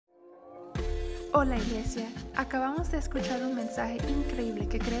Hola Iglesia, acabamos de escuchar un mensaje increíble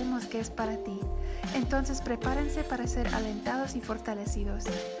que creemos que es para ti. Entonces prepárense para ser alentados y fortalecidos.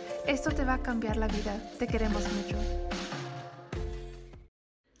 Esto te va a cambiar la vida, te queremos mucho.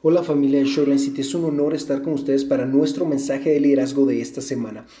 Hola familia de Shoreline City, es un honor estar con ustedes para nuestro mensaje de liderazgo de esta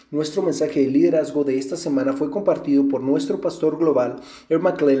semana. Nuestro mensaje de liderazgo de esta semana fue compartido por nuestro pastor global, Eric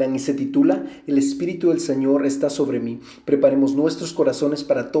McClellan, y se titula El Espíritu del Señor está sobre mí. Preparemos nuestros corazones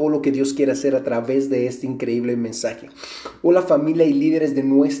para todo lo que Dios quiere hacer a través de este increíble mensaje. Hola familia y líderes de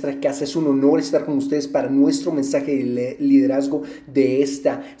nuestra casa, es un honor estar con ustedes para nuestro mensaje de liderazgo de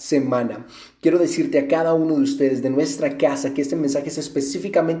esta semana. Quiero decirte a cada uno de ustedes de nuestra casa que este mensaje es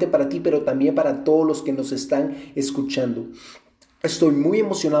específicamente para ti, pero también para todos los que nos están escuchando. Estoy muy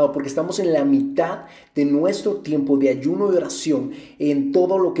emocionado porque estamos en la mitad de nuestro tiempo de ayuno y oración en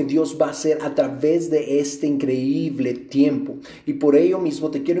todo lo que Dios va a hacer a través de este increíble tiempo. Y por ello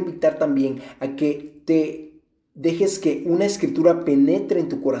mismo te quiero invitar también a que te dejes que una escritura penetre en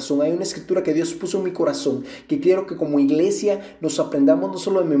tu corazón. Hay una escritura que Dios puso en mi corazón que quiero que como iglesia nos aprendamos no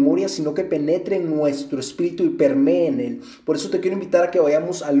solo de memoria, sino que penetre en nuestro espíritu y permee en él. Por eso te quiero invitar a que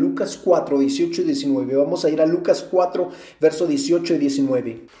vayamos a Lucas 4, 18 y 19. Vamos a ir a Lucas 4, verso 18 y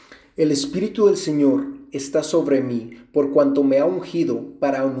 19. El Espíritu del Señor está sobre mí, por cuanto me ha ungido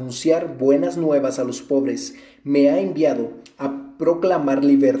para anunciar buenas nuevas a los pobres. Me ha enviado a proclamar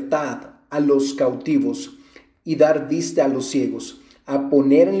libertad a los cautivos y dar vista a los ciegos, a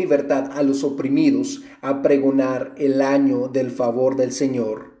poner en libertad a los oprimidos, a pregonar el año del favor del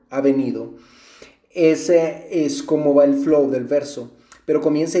Señor ha venido. Ese es como va el flow del verso. Pero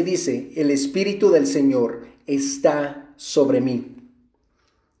comienza y dice, el Espíritu del Señor está sobre mí.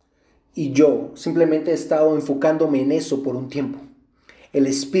 Y yo simplemente he estado enfocándome en eso por un tiempo. El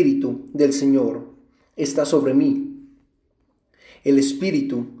Espíritu del Señor está sobre mí. El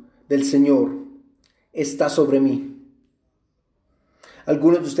Espíritu del Señor está sobre mí.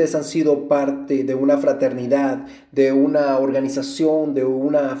 Algunos de ustedes han sido parte de una fraternidad, de una organización, de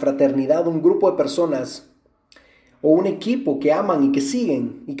una fraternidad, un grupo de personas o un equipo que aman y que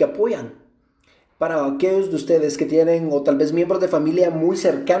siguen y que apoyan. Para aquellos de ustedes que tienen o tal vez miembros de familia muy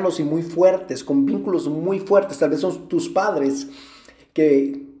cercanos y muy fuertes, con vínculos muy fuertes, tal vez son tus padres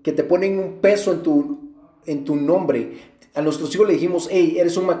que te ponen un peso en tu nombre. A nuestros hijos le dijimos, hey,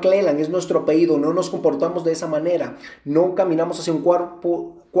 eres un McClellan, es nuestro apellido, no nos comportamos de esa manera, no caminamos hacia un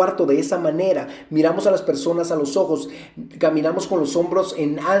cuarto de esa manera, miramos a las personas a los ojos, caminamos con los hombros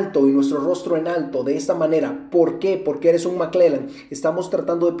en alto y nuestro rostro en alto, de esta manera. ¿Por qué? Porque eres un McClellan. Estamos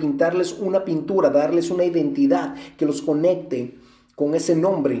tratando de pintarles una pintura, darles una identidad que los conecte con ese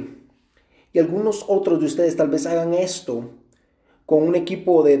nombre. Y algunos otros de ustedes tal vez hagan esto con un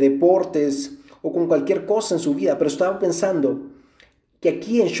equipo de deportes o con cualquier cosa en su vida, pero estaba pensando que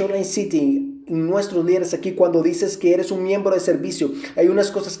aquí en Shoreline City, nuestros líderes aquí, cuando dices que eres un miembro de servicio, hay unas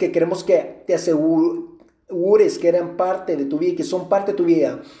cosas que queremos que te asegures que eran parte de tu vida, que son parte de tu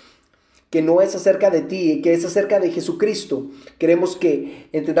vida, que no es acerca de ti, que es acerca de Jesucristo. Queremos que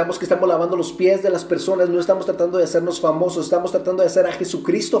entendamos que estamos lavando los pies de las personas, no estamos tratando de hacernos famosos, estamos tratando de hacer a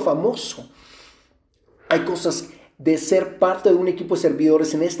Jesucristo famoso. Hay cosas de ser parte de un equipo de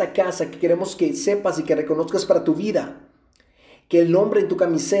servidores en esta casa que queremos que sepas y que reconozcas para tu vida. Que el nombre en tu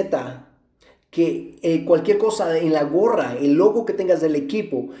camiseta, que cualquier cosa en la gorra, el logo que tengas del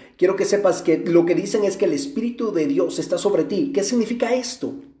equipo, quiero que sepas que lo que dicen es que el Espíritu de Dios está sobre ti. ¿Qué significa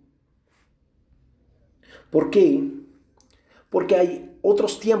esto? ¿Por qué? Porque hay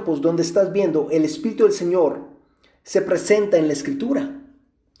otros tiempos donde estás viendo el Espíritu del Señor se presenta en la Escritura.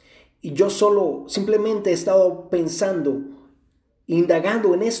 Y yo simplemente he estado pensando,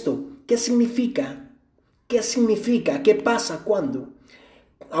 indagando en esto. ¿Qué significa? ¿Qué significa? ¿Qué pasa cuando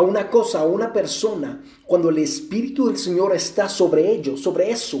a una cosa, a una persona, cuando el Espíritu del Señor está sobre ellos,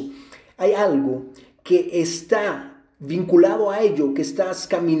 sobre eso, hay algo que está vinculado a ello, que estás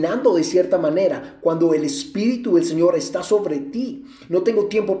caminando de cierta manera, cuando el Espíritu del Señor está sobre ti? No tengo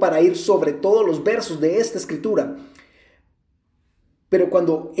tiempo para ir sobre todos los versos de esta escritura, pero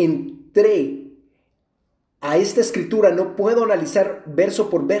cuando entré a esta escritura no puedo analizar verso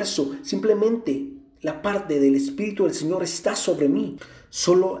por verso, simplemente la parte del Espíritu del Señor está sobre mí.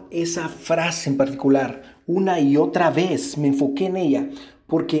 Solo esa frase en particular, una y otra vez me enfoqué en ella,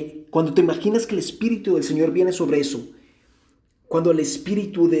 porque cuando te imaginas que el Espíritu del Señor viene sobre eso, cuando el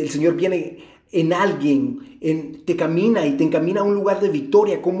Espíritu del Señor viene en alguien, te camina y te encamina a un lugar de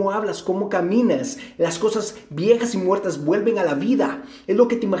victoria. Cómo hablas, cómo caminas, las cosas viejas y muertas vuelven a la vida. Es lo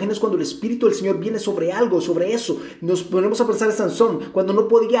que te imaginas cuando el Espíritu del Señor viene sobre algo, sobre eso. Nos ponemos a pensar en Sansón, cuando no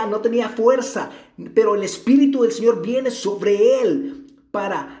podía, no tenía fuerza, pero el Espíritu del Señor viene sobre él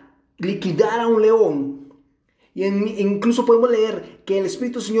para liquidar a un león. Y incluso podemos leer que el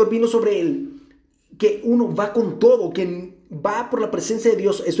Espíritu del Señor vino sobre él, que uno va con todo, que va por la presencia de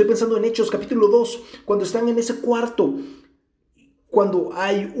Dios. Estoy pensando en Hechos capítulo 2, cuando están en ese cuarto, cuando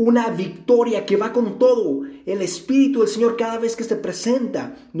hay una victoria que va con todo. El Espíritu del Señor cada vez que se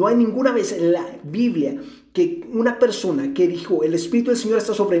presenta. No hay ninguna vez en la Biblia que una persona que dijo, el Espíritu del Señor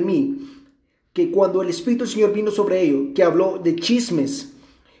está sobre mí, que cuando el Espíritu del Señor vino sobre ellos, que habló de chismes.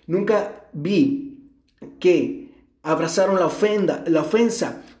 Nunca vi que abrazaron la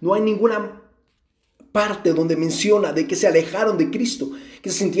ofensa. No hay ninguna parte donde menciona de que se alejaron de Cristo, que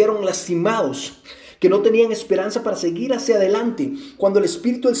se sintieron lastimados, que no tenían esperanza para seguir hacia adelante. Cuando el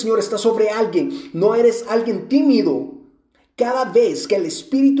Espíritu del Señor está sobre alguien, no eres alguien tímido. Cada vez que el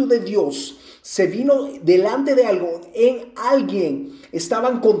Espíritu de Dios se vino delante de algo, en alguien,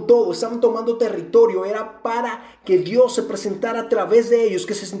 estaban con todo, estaban tomando territorio. Era para que Dios se presentara a través de ellos,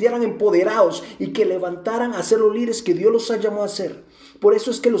 que se sintieran empoderados y que levantaran a ser los líderes que Dios los ha llamado a ser. Por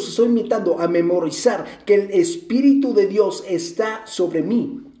eso es que los estoy invitando a memorizar que el Espíritu de Dios está sobre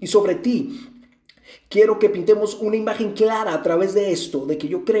mí y sobre ti. Quiero que pintemos una imagen clara a través de esto, de que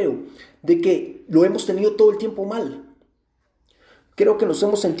yo creo, de que lo hemos tenido todo el tiempo mal. Creo que nos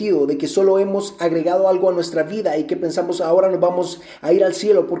hemos sentido de que solo hemos agregado algo a nuestra vida y que pensamos ahora nos vamos a ir al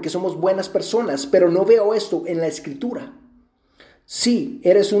cielo porque somos buenas personas, pero no veo esto en la Escritura. Sí,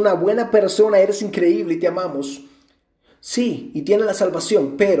 eres una buena persona, eres increíble y te amamos. Sí, y tienes la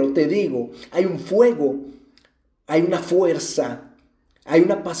salvación, pero te digo, hay un fuego, hay una fuerza, hay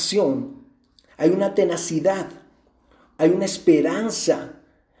una pasión, hay una tenacidad, hay una esperanza,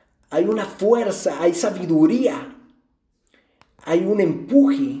 hay una fuerza, hay sabiduría, hay un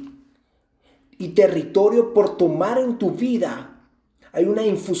empuje y territorio por tomar en tu vida. Hay una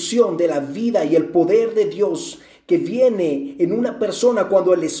infusión de la vida y el poder de Dios que viene en una persona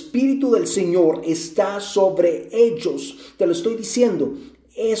cuando el Espíritu del Señor está sobre ellos. Te lo estoy diciendo,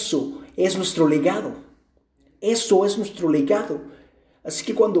 eso es nuestro legado. Eso es nuestro legado. Así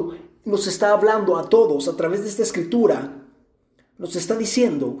que cuando nos está hablando a todos a través de esta escritura, nos está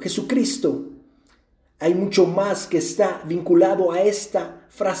diciendo Jesucristo. Hay mucho más que está vinculado a esta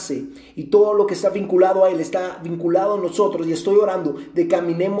frase y todo lo que está vinculado a Él está vinculado a nosotros. Y estoy orando de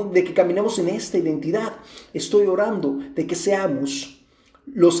que caminemos en esta identidad. Estoy orando de que seamos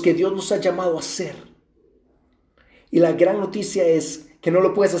los que Dios nos ha llamado a ser. Y la gran noticia es que no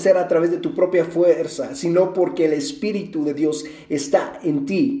lo puedes hacer a través de tu propia fuerza, sino porque el Espíritu de Dios está en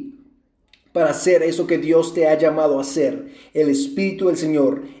ti para hacer eso que Dios te ha llamado a hacer. El Espíritu del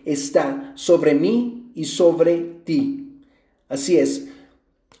Señor está sobre mí y sobre ti. Así es.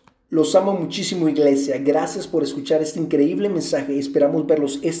 Los amo muchísimo, iglesia. Gracias por escuchar este increíble mensaje. Esperamos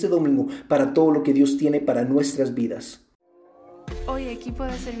verlos este domingo para todo lo que Dios tiene para nuestras vidas. Oye, equipo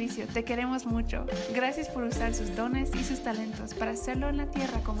de servicio, te queremos mucho. Gracias por usar sus dones y sus talentos para hacerlo en la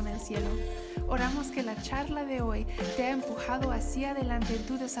tierra como en el cielo. Oramos que la charla de hoy te ha empujado hacia adelante en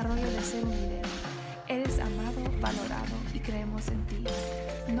tu desarrollo de ser un líder. Eres amado, valorado y creemos en ti.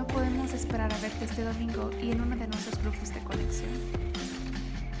 No podemos esperar a verte este domingo y en uno de nuestros grupos de conexión.